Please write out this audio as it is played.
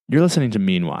You're listening to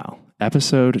Meanwhile,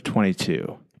 episode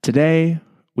 22. Today,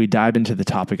 we dive into the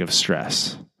topic of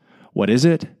stress. What is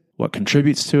it? What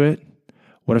contributes to it?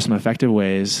 What are some effective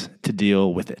ways to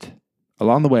deal with it?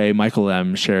 Along the way, Michael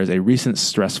M. shares a recent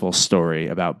stressful story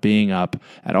about being up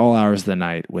at all hours of the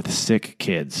night with sick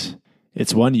kids.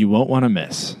 It's one you won't want to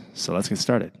miss, so let's get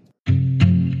started.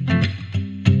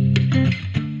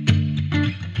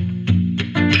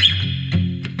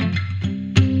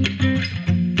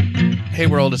 Hey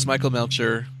world, it's Michael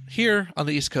Melcher here on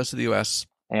the East Coast of the U.S.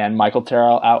 And Michael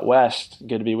Terrell out west.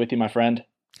 Good to be with you, my friend.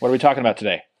 What are we talking about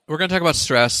today? We're going to talk about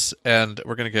stress, and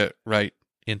we're going to get right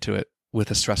into it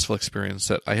with a stressful experience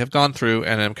that I have gone through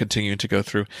and am continuing to go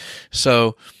through.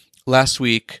 So last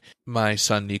week, my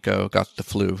son Nico got the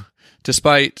flu,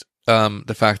 despite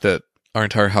the fact that our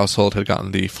entire household had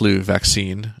gotten the flu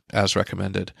vaccine as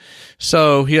recommended.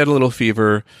 So he had a little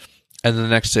fever, and then the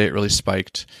next day it really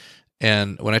spiked.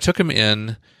 And when I took him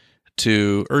in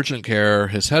to urgent care,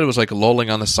 his head was like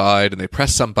lolling on the side, and they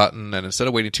pressed some button, and instead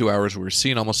of waiting 2 hours, we were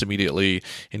seen almost immediately,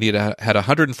 and he had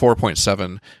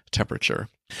 104.7 temperature,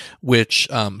 which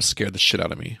scared the shit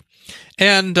out of me.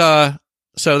 And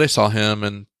so they saw him,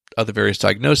 and other various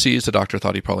diagnoses. The doctor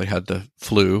thought he probably had the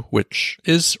flu, which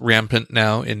is rampant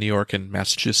now in New York and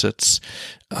Massachusetts,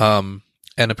 and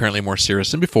apparently more serious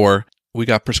than before. We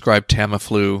got prescribed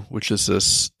Tamiflu, which is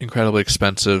this incredibly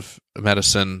expensive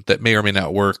medicine that may or may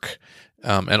not work,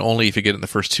 and only if you get it in the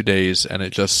first 2 days, and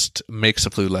it just makes the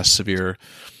flu less severe.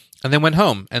 And then went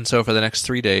home. And so for the next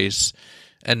 3 days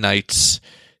and nights,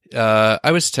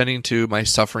 I was tending to my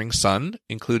suffering son,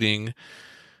 including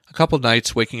a couple of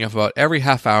nights waking up about every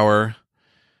half hour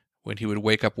when he would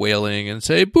wake up wailing and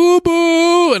say,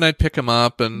 boo-boo, and I'd pick him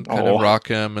up and kind of rock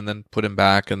him and then put him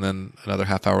back, and then another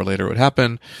half hour later it would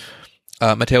happen.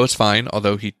 Mateo was fine,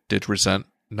 although he did resent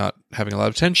not having a lot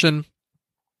of attention.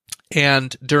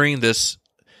 And during this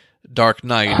dark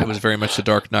night, it was very much the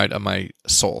dark night of my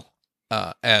soul.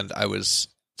 And I was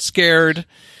scared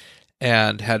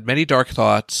and had many dark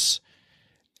thoughts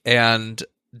and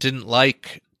didn't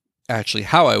like actually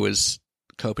how I was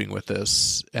coping with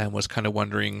this and was kind of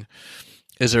wondering,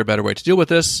 is there a better way to deal with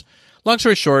this? Long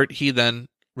story short, he then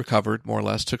recovered more or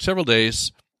less, took several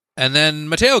days, and then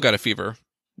Mateo got a fever.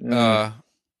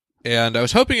 And I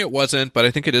was hoping it wasn't, but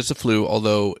I think it is the flu,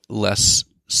 although less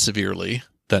severely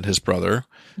than his brother,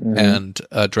 and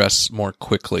addressed more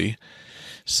quickly.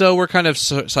 So we're kind of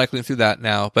cycling through that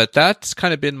now, but that's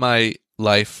kind of been my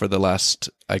life for the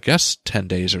last, I guess, 10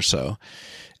 days or so.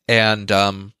 And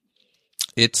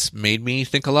it's made me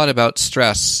think a lot about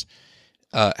stress,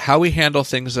 how we handle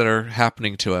things that are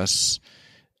happening to us,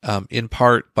 in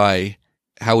part by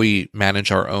how we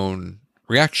manage our own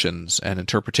reactions and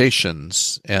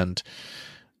interpretations, and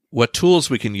what tools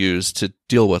we can use to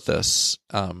deal with this,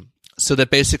 so that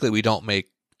basically we don't make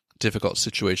difficult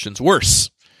situations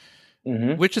worse,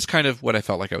 which is kind of what I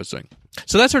felt like I was doing.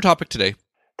 So that's our topic today.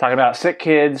 Talking about sick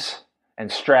kids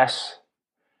and stress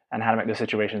and how to make the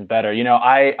situations better. You know,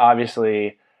 I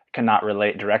obviously cannot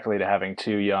relate directly to having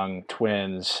two young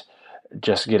twins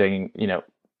just getting,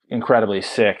 incredibly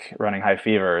sick, running high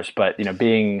fevers, but,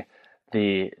 being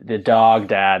the dog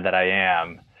dad that I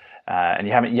am, and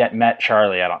you haven't yet met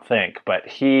Charlie, I don't think, but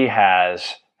he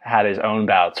has had his own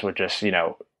bouts with just,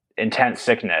 intense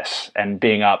sickness and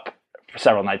being up for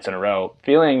several nights in a row,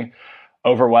 feeling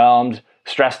overwhelmed,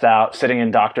 stressed out, sitting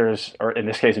in doctors, or in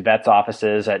this case, vets'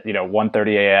 offices at,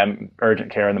 1:30 a.m.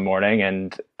 urgent care in the morning.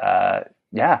 And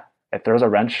it throws a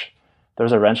wrench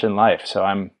in life. So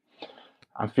I'm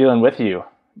feeling with you,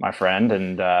 my friend,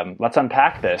 and let's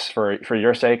unpack this for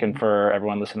your sake and for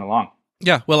everyone listening along.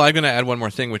 Yeah, well, I'm going to add one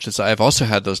more thing, which is I've also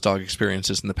had those dog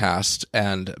experiences in the past,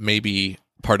 and maybe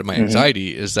part of my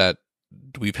anxiety is that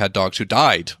we've had dogs who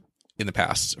died in the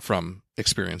past from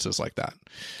experiences like that.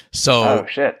 So,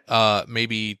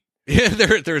 maybe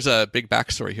there's a big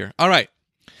backstory here. All right,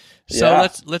 so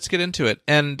let's get into it.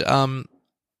 And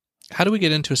how do we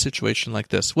get into a situation like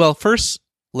this? Well, first,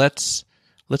 let's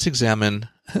examine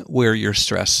where you're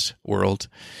stressed, world.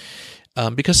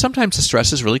 Because sometimes the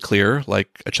stress is really clear,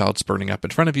 like a child's burning up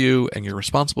in front of you and you're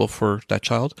responsible for that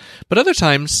child. But other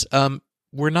times,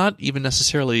 we're not even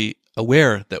necessarily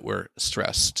aware that we're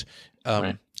stressed.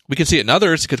 Right. We can see it in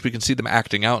others because we can see them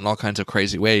acting out in all kinds of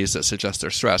crazy ways that suggest they're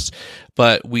stressed.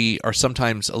 But we are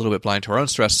sometimes a little bit blind to our own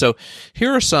stress. So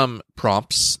here are some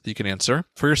prompts that you can answer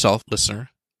for yourself, listener.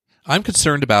 I'm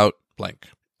concerned about blank.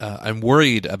 I'm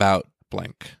worried about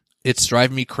blank. It's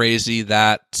driving me crazy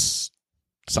that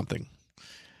something.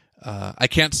 I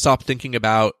can't stop thinking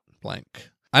about blank.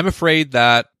 I'm afraid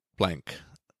that blank.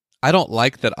 I don't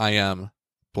like that I am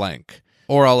blank.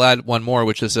 Or I'll add one more,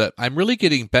 which is that I'm really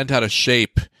getting bent out of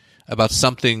shape about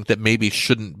something that maybe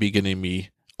shouldn't be getting me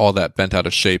all that bent out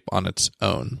of shape on its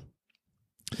own.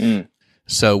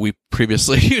 So we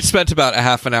previously spent about a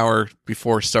half an hour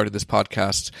before starting this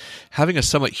podcast having a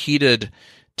somewhat heated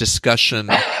discussion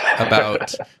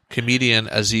about comedian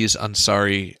Aziz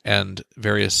Ansari and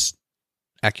various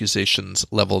accusations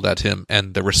leveled at him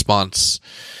and the response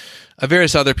of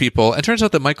various other people. And it turns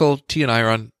out that Michael T. and I are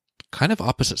on kind of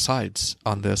opposite sides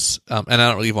on this. And I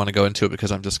don't really want to go into it because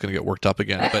I'm just going to get worked up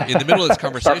again. But in the middle of this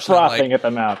conversation,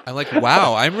 I'm like,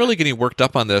 wow, I'm really getting worked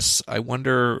up on this. I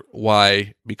wonder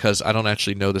why, because I don't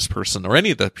actually know this person or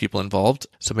any of the people involved.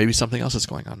 So maybe something else is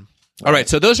going on. All right.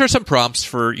 So those are some prompts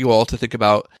for you all to think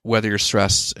about whether you're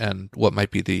stressed and what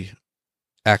might be the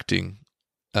acting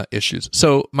issues.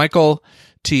 So Michael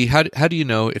T., how do you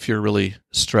know if you're really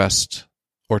stressed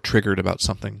or triggered about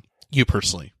something, you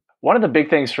personally? One of the big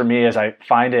things for me is I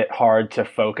find it hard to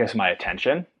focus my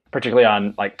attention, particularly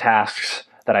on like tasks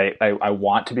that I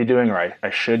want to be doing or I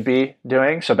should be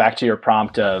doing. So back to your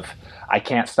prompt of I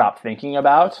can't stop thinking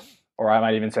about, or I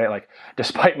might even say like,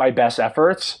 despite my best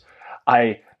efforts,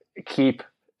 I keep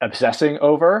obsessing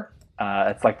over.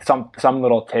 It's like some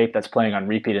little tape that's playing on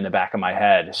repeat in the back of my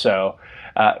head. So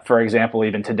for example,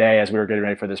 even today, as we were getting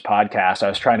ready for this podcast, I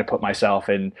was trying to put myself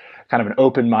in kind of an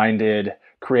open-minded,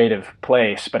 creative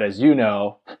place. But as you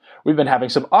know, we've been having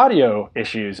some audio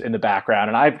issues in the background.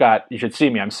 And you should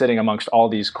see me, I'm sitting amongst all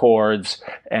these cords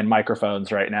and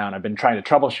microphones right now. And I've been trying to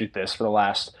troubleshoot this for the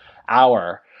last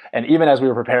hour. And even as we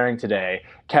were preparing today,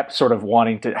 kept sort of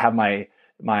wanting to have my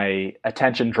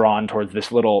attention drawn towards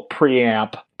this little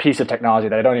preamp piece of technology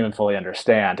that I don't even fully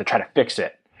understand to try to fix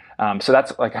it. So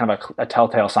that's like kind of a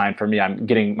telltale sign for me.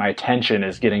 My attention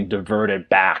is getting diverted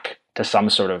back to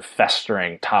some sort of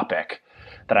festering topic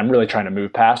that I'm really trying to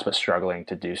move past, but struggling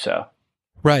to do so.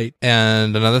 Right.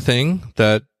 And another thing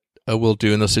that we'll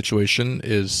do in this situation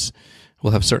is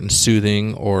we'll have certain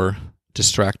soothing or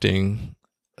distracting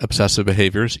obsessive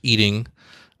behaviors, eating,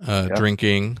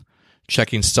 drinking,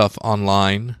 checking stuff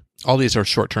online. All these are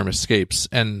short-term escapes.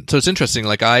 And so it's interesting.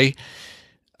 Like I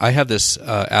have this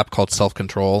app called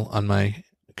Self-Control on my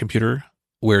computer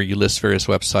where you list various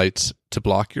websites to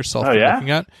block yourself from looking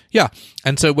at. Yeah.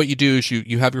 And so what you do is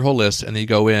you have your whole list and then you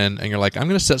go in and you're like, I'm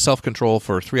going to set self-control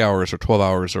for 3 hours or 12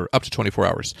 hours or up to 24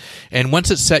 hours. And once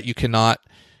it's set, you cannot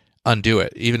undo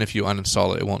it. Even if you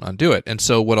uninstall it, it won't undo it. And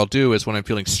so what I'll do is when I'm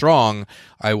feeling strong,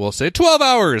 I will say 12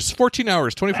 hours, 14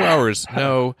 hours, 24 hours.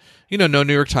 No, no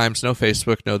New York Times, no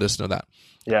Facebook, no this, no that.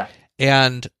 Yeah.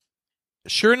 And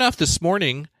sure enough, this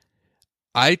morning,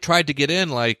 I tried to get in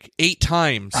like 8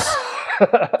 times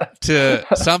to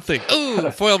something. Ooh,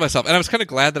 foiled myself. And I was kind of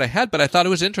glad that I had, but I thought it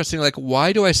was interesting. Like,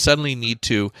 why do I suddenly need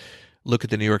to look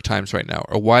at the New York Times right now?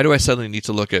 Or why do I suddenly need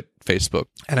to look at Facebook?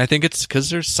 And I think it's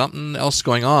because there's something else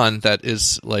going on that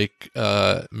is like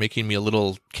making me a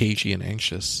little cagey and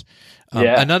anxious.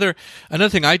 Another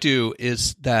thing I do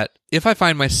is that if I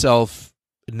find myself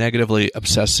negatively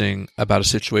obsessing about a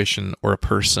situation or a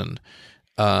person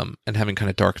and having kind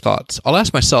of dark thoughts, I'll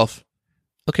ask myself,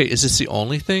 okay, is this the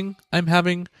only thing I'm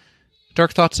having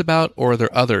dark thoughts about, or are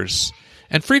there others?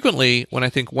 And frequently, when I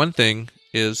think one thing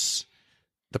is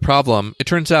the problem, it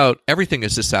turns out everything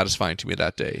is dissatisfying to me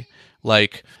that day.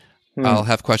 Like, I'll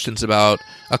have questions about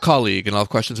a colleague, and I'll have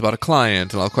questions about a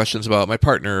client, and I'll have questions about my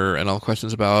partner, and I'll have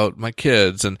questions about my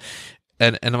kids, and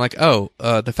I'm like,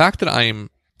 the fact that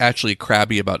I'm actually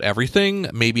crabby about everything,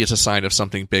 maybe it's a sign of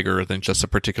something bigger than just a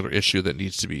particular issue that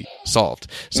needs to be solved.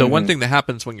 So one thing that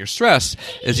happens when you're stressed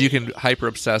is you can hyper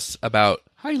obsess about,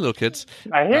 hi, little kids.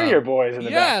 I hear your boys in the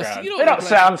background. They don't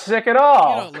sound sick at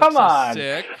all. Come on.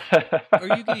 Sick.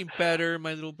 Are you getting better,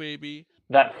 my little baby?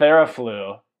 That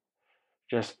Theraflu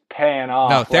just paying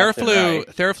off. No,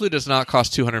 Theraflu does not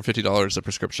cost $250 a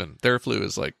prescription. Theraflu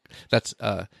is like, that's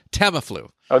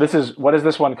Tamiflu. Oh, what is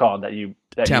this one called that you...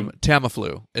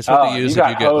 Tamiflu. It's what they use if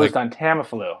you get hosed on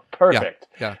Tamiflu. Perfect.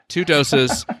 Yeah. 2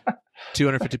 doses,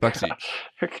 $250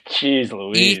 each. Jeez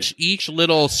Louise. Each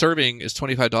little serving is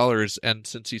 $25, and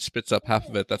since he spits up half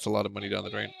of it, that's a lot of money down the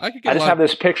drain. I just have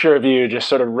this picture of you just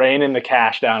sort of raining the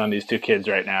cash down on these 2 kids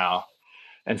right now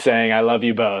and saying, I love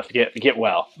you both. Get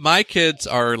well. My kids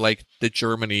are like the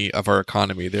Germany of our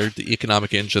economy. They're the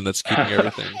economic engine that's keeping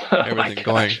everything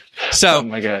going. So, oh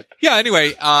my God. Yeah,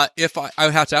 anyway, if I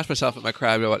would have to ask myself, am I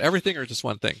crabby about everything or just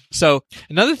one thing? So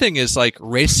another thing is like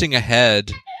racing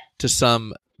ahead to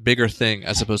some bigger thing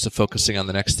as opposed to focusing on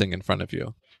the next thing in front of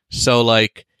you. So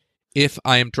like if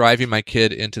I am driving my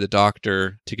kid into the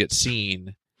doctor to get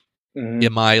seen,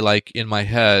 am I like in my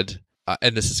head,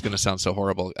 and this is going to sound so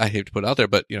horrible, I hate to put it out there,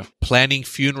 but planning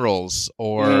funerals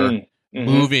or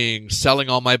moving, selling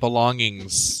all my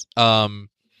belongings.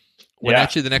 When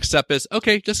actually the next step is,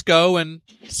 okay, just go and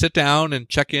sit down and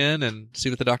check in and see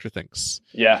what the doctor thinks.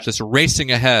 Yeah. Just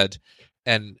racing ahead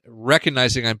and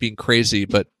recognizing I'm being crazy,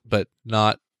 but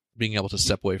not being able to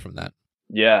step away from that.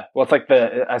 Yeah. Well, it's like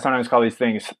I sometimes call these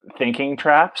things thinking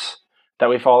traps that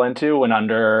we fall into when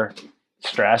under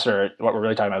stress, or what we're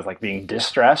really talking about is like being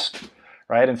distressed,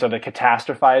 right? And so the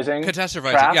catastrophizing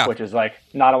trap, which is like,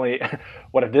 not only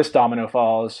what if this domino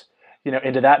falls,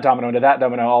 into that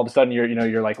domino, all of a sudden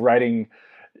you're like writing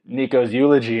Nico's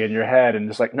eulogy in your head, and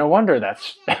just like, no wonder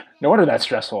that's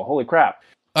stressful. Holy crap.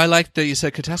 I like that you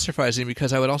said catastrophizing,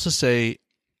 because I would also say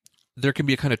there can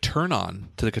be a kind of turn on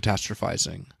to the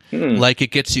catastrophizing. Like,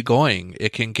 it gets you going.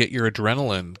 It can get your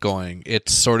adrenaline going.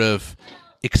 It's sort of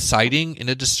exciting in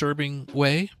a disturbing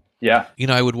way. Yeah.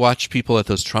 I would watch people at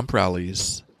those Trump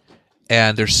rallies,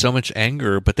 and there's so much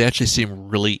anger, but they actually seem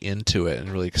really into it and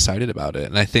really excited about it.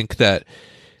 And I think that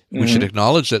we should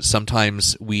acknowledge that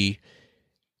sometimes we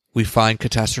find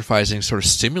catastrophizing sort of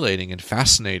stimulating and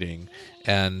fascinating,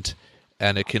 and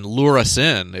it can lure us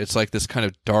in. It's like this kind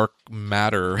of dark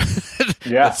matter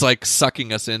that's like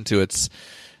sucking us into its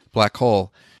black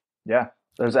hole. Yeah.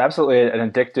 There's absolutely an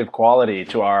addictive quality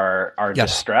to our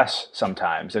distress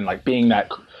sometimes, and like being that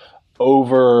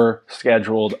over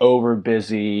scheduled, over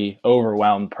busy,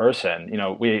 overwhelmed person.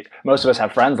 Most of us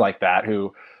have friends like that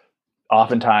who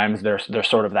oftentimes they're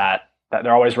sort of that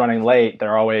they're always running late.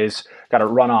 They're always got to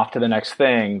run off to the next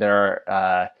thing.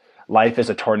 Their life is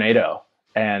a tornado.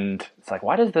 And it's like,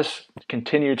 why does this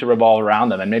continue to revolve around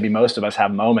them? And maybe most of us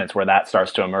have moments where that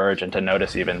starts to emerge, and to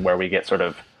notice even where we get sort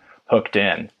of hooked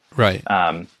in. Right.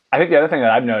 I think the other thing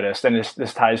that I've noticed, and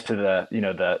this ties to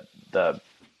the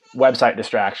website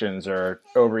distractions or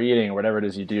overeating or whatever it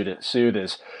is you do to soothe,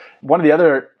 is one of the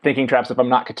other thinking traps. If I'm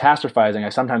not catastrophizing, I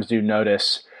sometimes do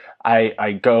notice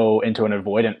I go into an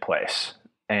avoidant place,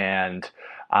 and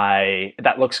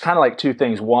that looks kind of like two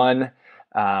things. One,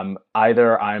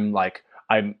 either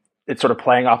it's sort of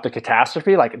playing off the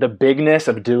catastrophe, like the bigness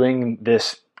of doing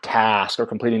this task or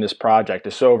completing this project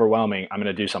is so overwhelming, I'm going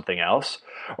to do something else.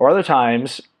 Or other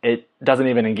times it doesn't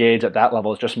even engage at that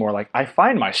level. It's just more like I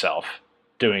find myself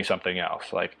doing something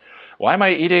else. Like, why am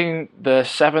I eating the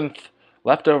 7th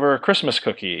leftover Christmas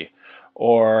cookie?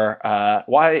 Or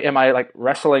why am I like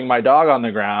wrestling my dog on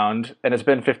the ground and it's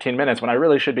been 15 minutes when I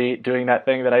really should be doing that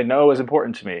thing that I know is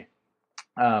important to me?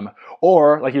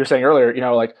 Or like you were saying earlier,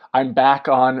 like I'm back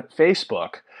on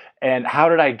Facebook, and how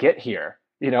did I get here?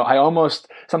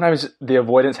 Sometimes the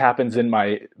avoidance happens in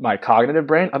my cognitive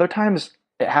brain. Other times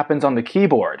it happens on the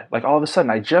keyboard. Like all of a sudden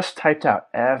I just typed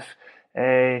out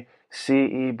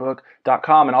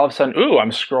facebook.com, and all of a sudden,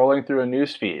 I'm scrolling through a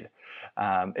news feed.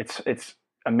 It's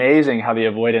amazing how the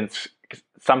avoidance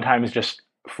sometimes just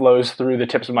flows through the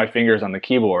tips of my fingers on the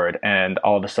keyboard, and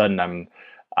all of a sudden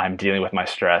I'm dealing with my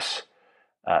stress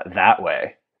that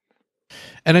way.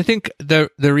 And I think the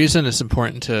reason it's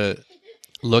important to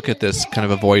look at this kind of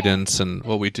avoidance and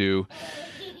what we do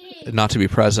not to be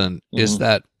present is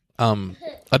that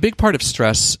a big part of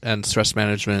stress and stress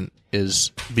management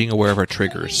is being aware of our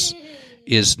triggers,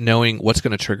 is knowing what's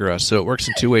going to trigger us. So it works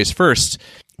in two ways. First,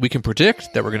 we can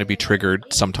predict that we're going to be triggered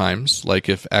sometimes. Like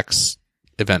if X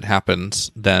event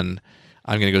happens, then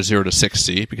I'm going to go 0 to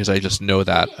 60 because I just know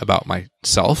that about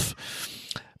myself.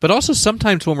 But also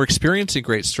sometimes when we're experiencing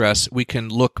great stress, we can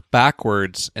look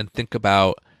backwards and think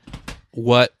about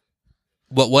what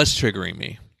was triggering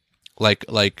me.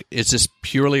 Like is this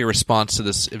purely a response to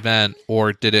this event,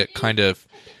 or did it kind of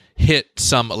hit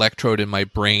some electrode in my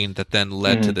brain that then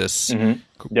led to this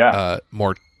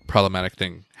more problematic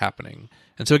thing happening?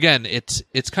 And so again,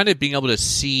 it's kind of being able to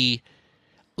see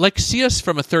us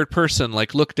from a third person,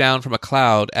 like look down from a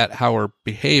cloud at how we're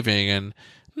behaving,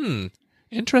 and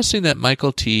interesting that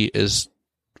Michael T is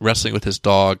wrestling with his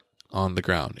dog on the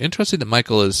ground. Interesting that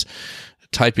Michael is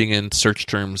typing in search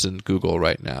terms in Google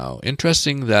right now.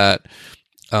 Interesting that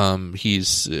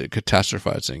he's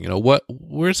catastrophizing.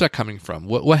 Where's that coming from?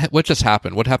 What just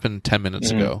happened? What happened 10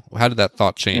 minutes ago? How did that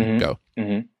thought chain go?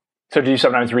 So do you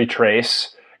sometimes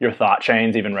retrace your thought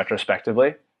chains even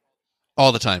retrospectively?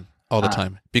 All the time.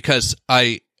 Because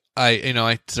I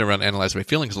sit around and analyze my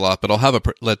feelings a lot, but I'll have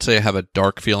let's say I have a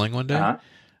dark feeling one day. And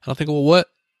I'll think, well, what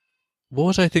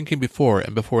was I thinking before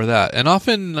and before that? And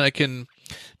often I can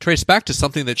trace back to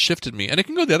something that shifted me, and it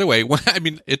can go the other way. I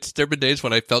mean, there have been days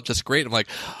when I felt just great. I'm like,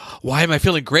 why am I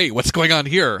feeling great? What's going on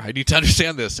here? I need to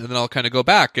understand this. And then I'll kind of go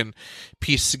back and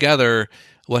piece together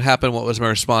what happened, what was my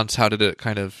response, how did it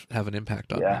kind of have an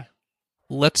impact on me.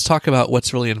 Let's talk about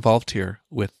what's really involved here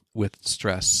with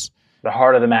stress. The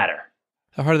heart of the matter.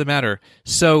 The heart of the matter.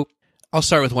 So I'll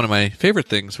start with one of my favorite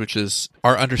things, which is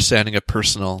our understanding of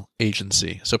personal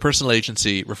agency. So personal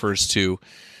agency refers to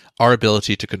our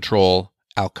ability to control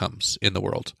outcomes in the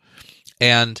world.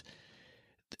 And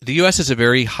the U.S. is a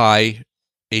very high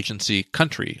agency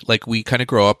country. Like, we kind of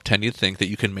grow up tending to think that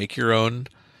you can make your own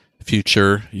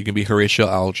future, you can be Horatio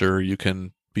Alger, you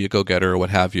can be a go-getter or what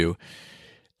have you,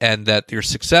 and that your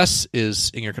success is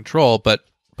in your control, but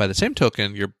by the same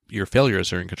token, your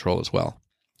failures are in control as well.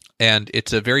 And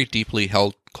it's a very deeply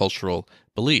held cultural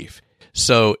belief.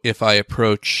 So if I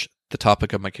approach the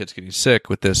topic of my kids getting sick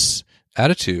with this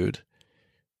attitude,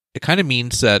 it kind of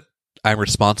means that I'm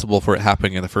responsible for it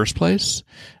happening in the first place,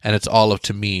 and it's all up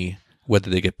to me whether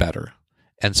they get better.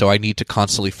 And so I need to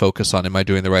constantly focus on, am I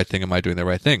doing the right thing? Am I doing the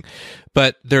right thing?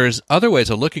 But there's other ways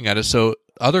of looking at it. So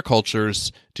other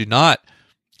cultures do not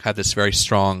have this very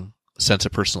strong sense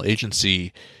of personal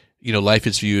agency. Life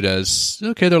is viewed as,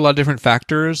 okay, there are a lot of different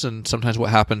factors, and sometimes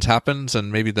what happens.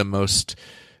 And maybe the most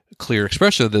clear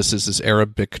expression of this is this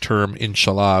Arabic term,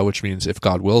 inshallah, which means if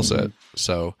God wills it.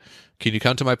 So, can you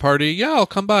come to my party? Yeah, I'll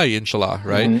come by, inshallah,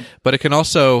 right? Mm-hmm. But it can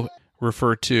also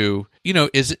refer to,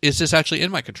 is this actually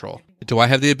in my control? Do I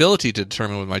have the ability to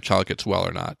determine when my child gets well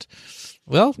or not?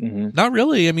 Well, not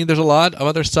really. I mean, there's a lot of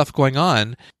other stuff going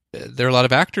on. There are a lot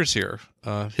of actors here.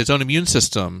 His own immune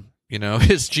system,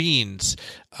 his genes,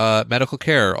 medical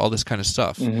care, all this kind of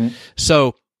stuff. Mm-hmm.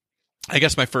 So I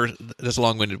guess there's a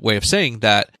long-winded way of saying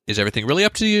that, is everything really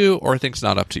up to you, or are things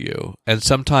not up to you? And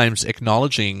sometimes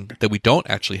acknowledging that we don't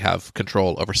actually have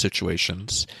control over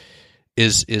situations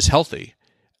is healthy,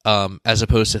 as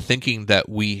opposed to thinking that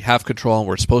we have control and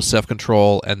we're supposed to have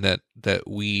control, and that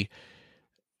we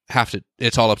have to,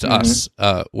 it's all up to us,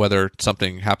 whether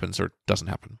something happens or doesn't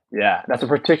happen. Yeah, that's a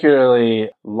particularly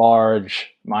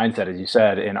large mindset, as you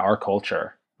said, in our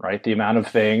culture, right? The amount of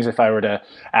things, if I were to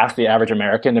ask the average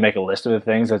American to make a list of the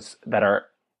things that are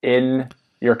in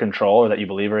your control or that you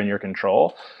believe are in your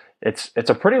control, it's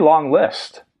a pretty long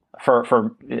list for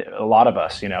a lot of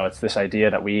us. It's this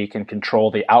idea that we can control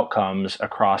the outcomes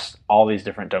across all these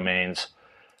different domains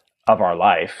of our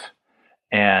life.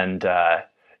 And,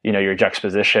 your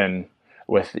juxtaposition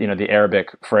with, the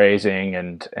Arabic phrasing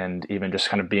and even just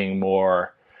kind of being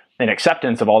more in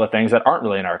acceptance of all the things that aren't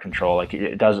really in our control. Like,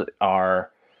 it does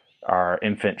our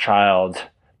infant child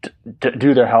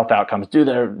do their health outcomes, do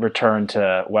their return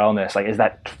to wellness? Like, is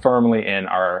that firmly in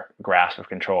our grasp of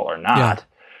control or not?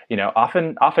 Yeah.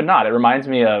 Often not. It reminds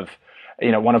me of,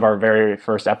 one of our very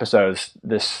first episodes,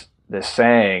 this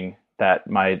saying that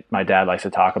my dad likes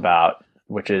to talk about,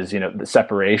 which is, the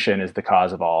separation is the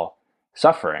cause of all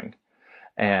suffering.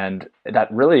 And that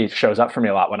really shows up for me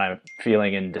a lot when I'm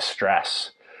feeling in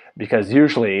distress, because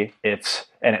usually it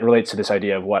relates to this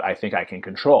idea of what I think I can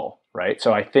control, right?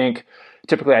 So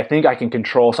typically I think I can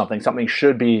control something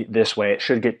should be this way, it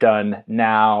should get done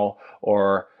now,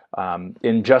 or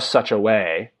in just such a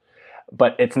way,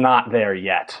 but it's not there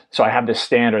yet. So I have this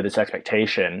standard, this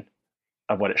expectation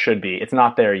of what it should be. It's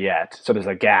not there yet. So there's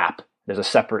a gap. There's a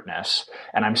separateness,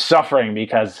 and I'm suffering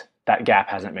because that gap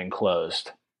hasn't been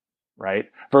closed, right?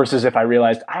 Versus if I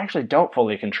realized I actually don't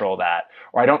fully control that,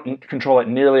 or I don't control it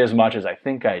nearly as much as I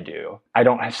think I do, I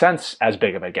don't sense as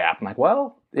big of a gap. I'm like,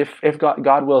 well, if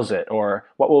God wills it, or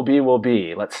what will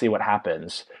be, let's see what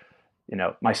happens.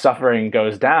 My suffering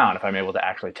goes down if I'm able to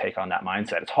actually take on that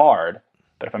mindset. It's hard,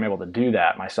 but if I'm able to do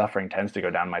that, my suffering tends to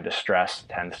go down, my distress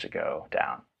tends to go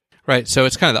down. Right, so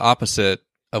it's kind of the opposite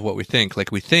of what we think.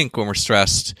 Like, we think when we're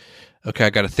stressed, okay, I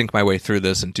got to think my way through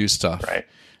this and do stuff. Right.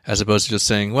 As opposed to just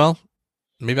saying, well,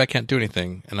 maybe I can't do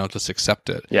anything and I'll just accept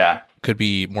it. Yeah. Could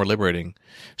be more liberating.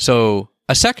 So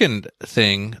a second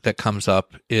thing that comes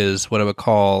up is what I would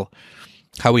call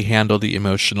how we handle the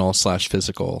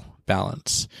emotional/physical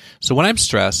balance. So when I'm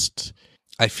stressed,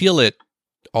 I feel it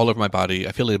all over my body.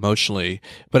 I feel it emotionally,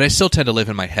 but I still tend to live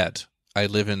in my head. I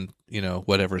live in,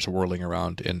 whatever's whirling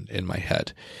around in my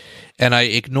head. And I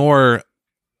ignore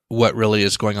what really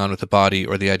is going on with the body,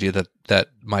 or the idea that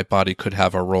my body could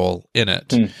have a role in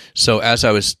it. So as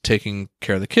I was taking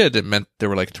care of the kid, it meant there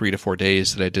were like 3 to 4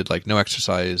 days that I did like no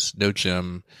exercise, no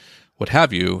gym, what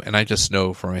have you. And I just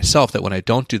know for myself that when I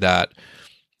don't do that,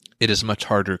 it is much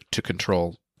harder to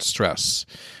control stress.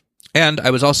 And I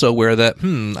was also aware that,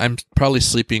 I'm probably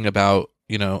sleeping about,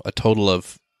 a total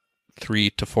of 3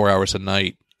 to 4 hours a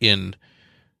night in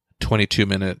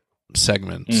 22-minute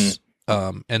segments.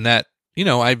 And that,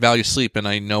 I value sleep and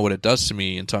I know what it does to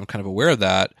me. And so I'm kind of aware of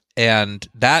that. And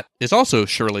that is also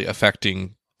surely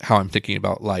affecting how I'm thinking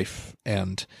about life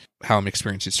and how I'm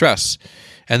experiencing stress.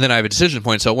 And then I have a decision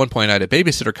point. So at one point I had a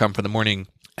babysitter come for the morning,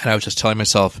 and I was just telling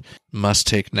myself, must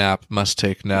take nap.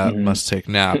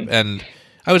 And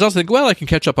I was also thinking, well, I can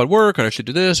catch up on work, or I should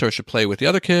do this, or I should play with the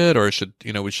other kid, or I should,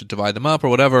 we should divide them up or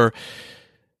whatever.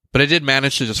 But I did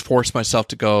manage to just force myself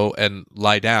to go and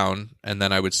lie down, and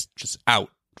then I was just out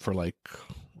for like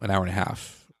an hour and a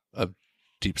half of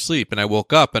deep sleep. And I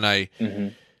woke up and I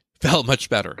felt much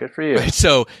better. Good for you. Right?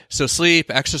 So sleep,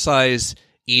 exercise,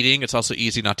 eating. It's also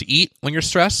easy not to eat when you're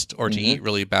stressed or to eat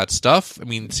really bad stuff. I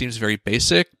mean, it seems very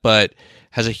basic, but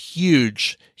has a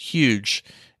huge, huge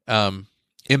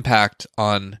impact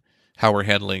on how we're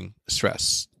handling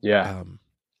stress. Yeah.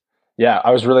 Yeah.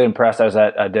 I was really impressed. I was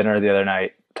at a dinner the other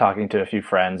night talking to a few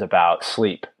friends about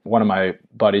sleep. One of my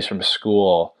buddies from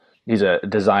school, he's a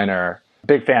designer,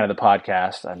 big fan of the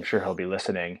podcast. I'm sure he'll be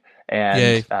listening,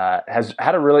 and has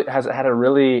had a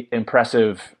really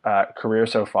impressive career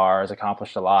so far. Has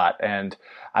accomplished a lot, and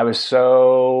I was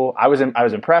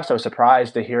impressed. I was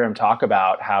surprised to hear him talk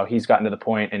about how he's gotten to the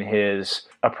point in his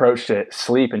approach to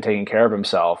sleep and taking care of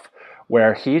himself,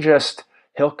 where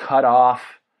he'll cut off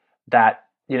that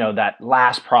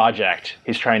last project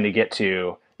he's trying to get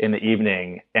to in the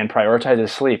evening and prioritize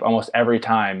his sleep almost every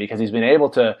time, because he's been able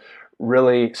to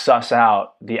really suss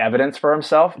out the evidence for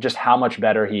himself, just how much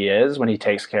better he is when he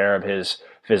takes care of his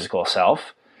physical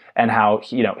self, and how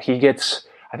he gets,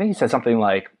 I think he said something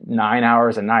like 9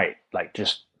 hours a night, like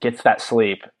just gets that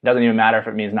sleep. Doesn't even matter if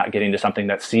it means not getting to something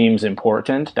that seems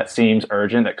important, that seems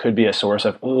urgent, that could be a source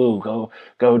of, ooh,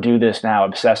 go do this now,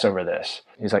 obsess over this.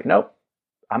 He's like, nope,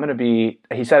 he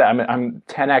said, I'm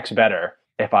 10x better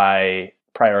if I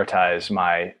prioritize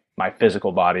my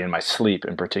physical body and my sleep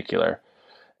in particular.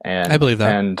 And I believe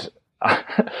that. And I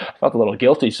felt a little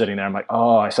guilty sitting there. I'm like,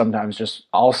 I'll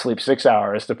sleep 6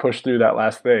 hours to push through that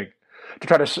last thing, to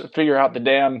try to figure out the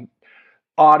damn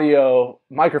audio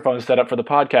microphone setup for the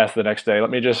podcast the next day.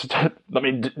 Let me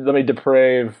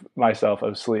deprave myself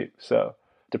of sleep. So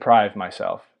deprive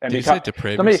myself. And Did you say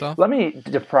deprave yourself? Let me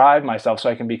deprive myself so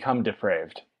I can become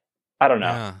depraved. I don't know.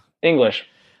 Yeah. English.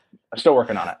 I'm still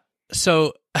working on it.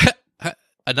 So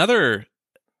another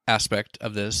aspect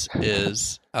of this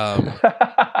is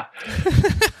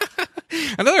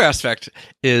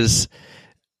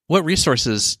what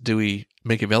resources do we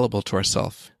make available to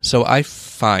ourselves? So I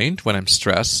find when I'm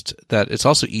stressed that it's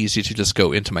also easy to just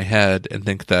go into my head and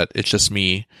think that it's just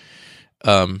me.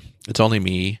 It's only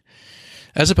me,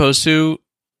 as opposed to,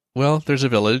 well, there's a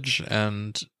village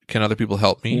and can other people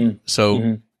help me?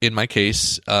 So in my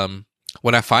case,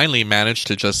 when I finally managed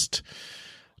to just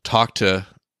talk to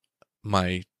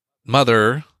my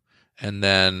mother and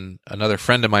then another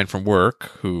friend of mine from work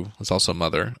who was also a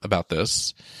mother about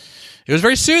this, it was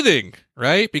very soothing,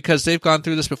 right? Because they've gone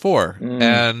through this before.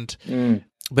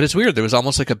 But it's weird. There was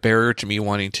almost like a barrier to me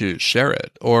wanting to share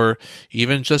it, or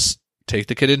even just take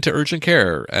the kid into urgent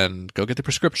care and go get the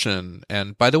prescription.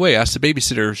 And by the way, ask the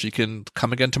babysitter if she can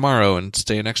come again tomorrow and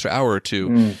stay an extra hour or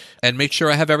two, and make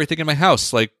sure I have everything in my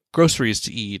house, like groceries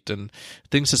to eat and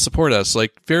things to support us.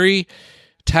 Like very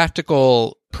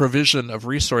tactical provision of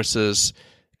resources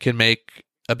can make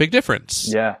a big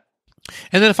difference. Yeah.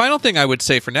 And then the final thing I would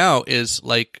say for now is,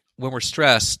 like, when we're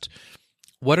stressed,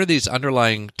 what are these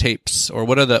underlying tapes, or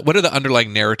what are the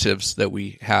underlying narratives that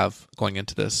we have going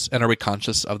into this, and are we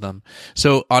conscious of them?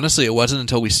 So honestly, it wasn't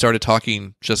until we started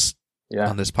talking just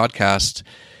on this podcast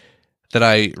that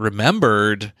I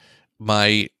remembered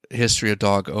my history of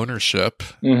dog ownership.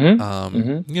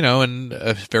 And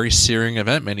a very searing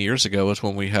event many years ago was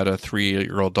when we had a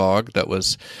 3-year-old dog that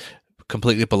was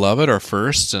completely beloved, our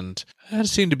first, and it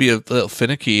seemed to be a little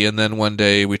finicky. And then one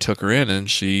day we took her in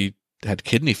and she had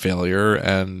kidney failure,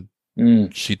 and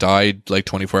she died like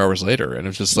 24 hours later. And it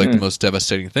was just like the most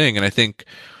devastating thing. And I think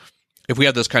if we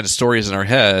have those kind of stories in our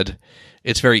head,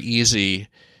 it's very easy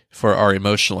for our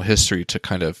emotional history to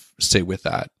kind of stay with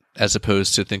that, as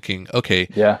opposed to thinking, okay,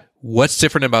 what's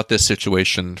different about this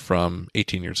situation from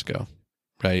 18 years ago,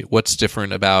 right? What's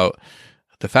different about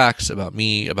the facts, about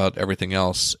me, about everything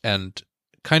else, and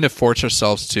kind of force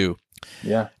ourselves to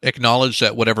acknowledge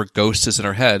that whatever ghost is in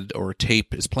our head or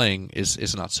tape is playing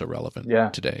is not so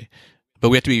relevant today. But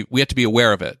we have to be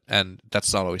aware of it, and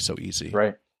that's not always so easy.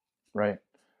 Right. Well,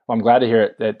 I'm glad to hear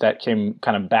it that came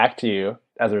kind of back to you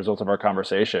as a result of our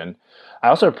conversation. I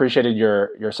also appreciated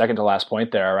your second to last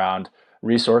point there around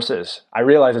resources. I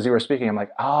realized as you were speaking, I'm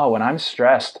like, when I'm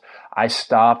stressed, I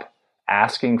stop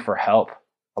asking for help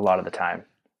a lot of the time.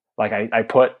 Like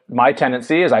my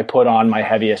tendency is I put on my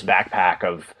heaviest backpack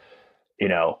of,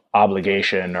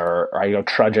 obligation, or I go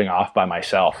trudging off by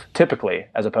myself, typically,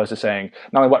 as opposed to saying,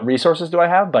 not only what resources do I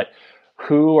have, but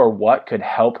who or what could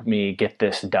help me get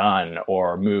this done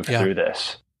or move through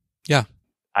this. Yeah.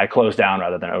 I close down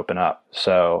rather than open up.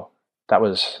 So that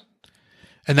was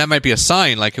And that might be a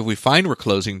sign, like if we find we're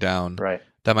closing down, Right.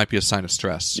 that might be a sign of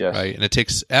stress, Yes. right? And it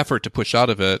takes effort to push out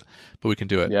of it, but we can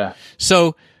do it. Yeah.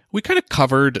 So we kind of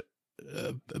covered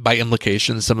by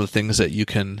implication some of the things that you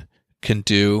can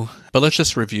do, but let's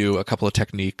just review a couple of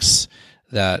techniques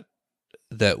that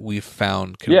we've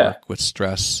found can work with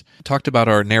stress. Talked about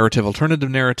our alternative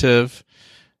narrative,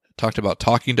 talked about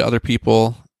talking to other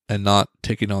people and not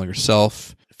taking all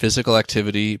yourself, physical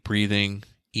activity, breathing,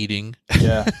 eating.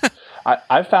 Yeah.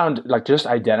 I found like just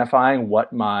identifying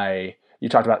you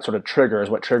talked about sort of triggers,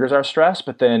 what triggers our stress,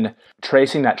 but then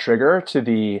tracing that trigger to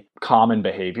the common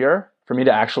behavior for me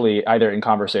to actually either in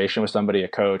conversation with somebody, a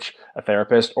coach, a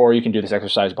therapist, or you can do this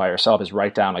exercise by yourself, is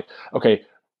write down like, okay,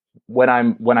 when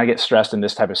I get stressed in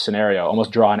this type of scenario,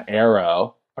 almost draw an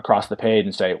arrow across the page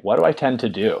and say, what do I tend to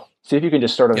do? See if you can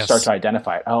just sort of start to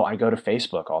identify it. Oh, I go to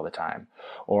Facebook all the time,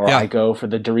 or I go for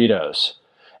the Doritos.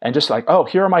 And just like, oh,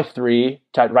 here are my three,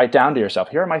 write down to yourself,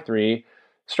 here are my 3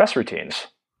 stress routines.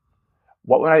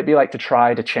 What would it be like to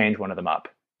try to change one of them up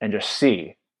and just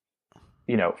see,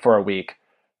 for a week,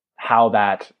 how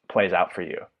that plays out for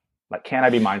you? Like, can I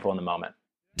be mindful in the moment?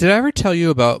 Did I ever tell you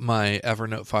about my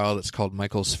Evernote file that's called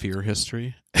Michael's Fear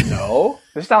History? No.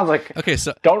 This sounds like, okay,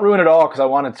 so don't ruin it all, because I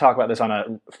want to talk about this on a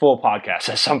full podcast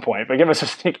at some point, but give us a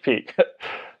sneak peek.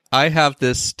 I have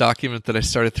this document that I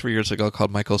started 3 years ago called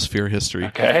Michael's Fear History.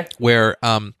 Okay. Where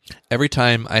every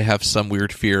time I have some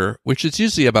weird fear, which is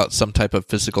usually about some type of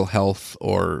physical health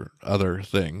or other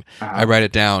thing, I write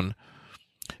it down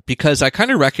because I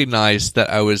kind of recognized that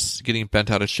I was getting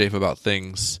bent out of shape about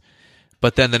things.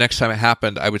 But then the next time it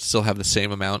happened, I would still have the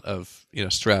same amount of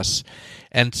stress.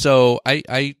 And so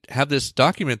I have this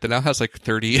document that now has like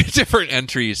 30 different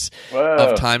entries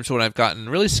of times when I've gotten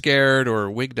really scared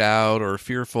or wigged out or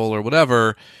fearful or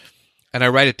whatever. And I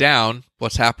write it down,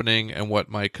 what's happening and what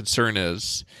my concern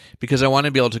is, because I want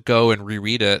to be able to go and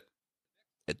reread it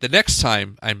the next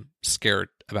time I'm scared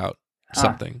about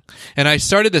something. And I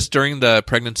started this during the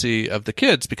pregnancy of the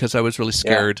kids because I was really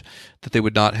scared that they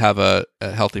would not have a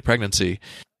healthy pregnancy.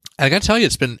 And I got to tell you,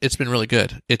 it's been really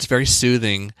good. It's very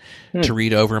soothing to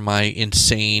read over my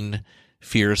insane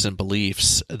fears and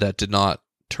beliefs that did not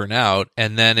turn out.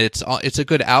 And then it's a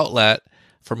good outlet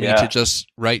for me to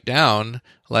just write down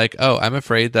like, oh, I'm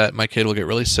afraid that my kid will get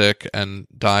really sick and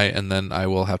die, and then I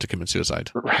will have to commit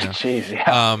suicide. Right. Jeez,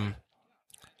 yeah.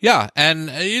 Yeah,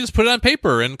 and you just put it on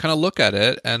paper and kind of look at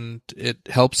it, and it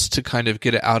helps to kind of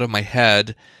get it out of my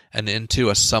head and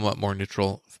into a somewhat more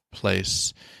neutral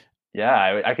place.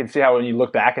 Yeah, I can see how when you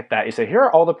look back at that, you say, here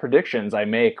are all the predictions I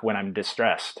make when I'm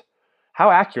distressed.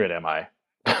 How accurate am I?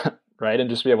 Right? And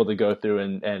just be able to go through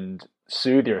and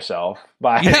soothe yourself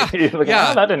by looking,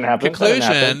 oh, that didn't happen.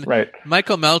 Conclusion, right.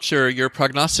 Michael Melcher, your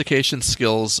prognostication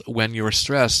skills when you're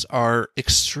stressed are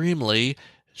extremely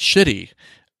shitty.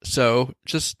 So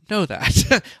just know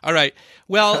that. All right.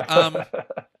 Well, I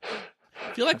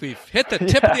feel like we've hit the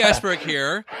tip of the iceberg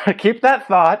here. Keep that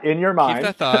thought in your mind.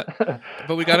 Keep that thought.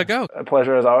 But we got to go. A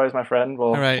pleasure as always, my friend.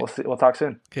 All right. We'll talk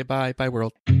soon. Okay, bye. Bye,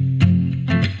 world.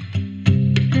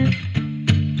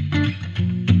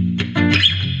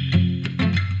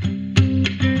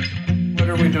 What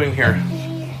are we doing here?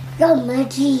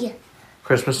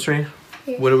 Christmas tree?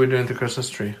 Yeah. What are we doing with the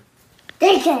Christmas tree?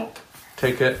 Take it.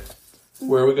 Take it?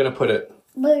 Where are we going to put it?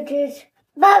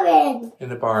 Barn. In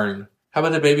the barn. How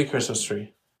about the baby Christmas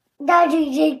tree?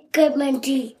 Daddy did Christmas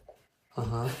tree.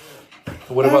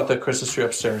 What about the Christmas tree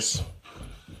upstairs?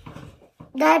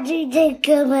 Daddy did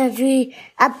Christmas tree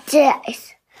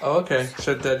upstairs. Oh, okay.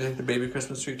 Should Daddy take the baby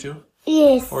Christmas tree too?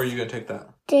 Yes. Or are you going to take that?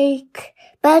 Baby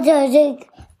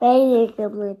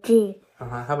Christmas tree.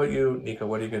 How about you, Nika?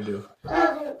 What are you going to do?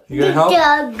 You going to help?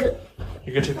 Dog.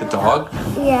 You're going to take the dog?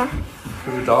 Yeah.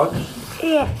 For the dog?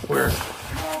 Yeah. Where?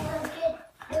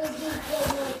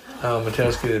 Oh,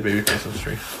 Mateo's getting the baby Christmas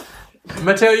tree.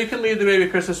 Mateo, you can leave the baby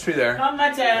Christmas tree there. Come,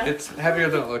 Mateo. It's heavier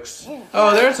than it looks.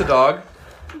 Oh, there's a dog.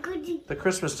 The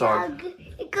Christmas dog. Dog.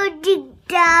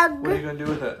 What are you going to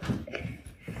do with it?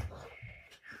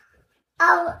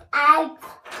 Oh,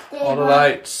 all the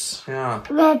lights. Yeah.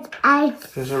 Red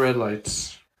lights. There's the red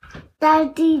lights.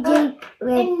 Daddy did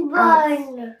red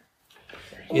lights.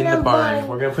 In the barn.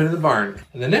 We're going to put it in the barn.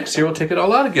 And then next year we'll take it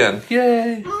all out again.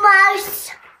 Yay. Mouse.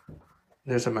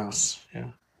 There's a mouse. Yeah.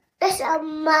 There's a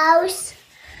mouse.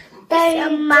 There's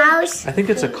a mouse. I think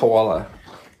it's a koala.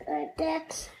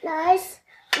 That's nice.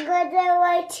 I'm going to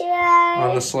ride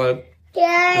on the sled.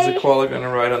 Yeah. Is a koala going to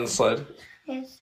ride on the sled? Yes.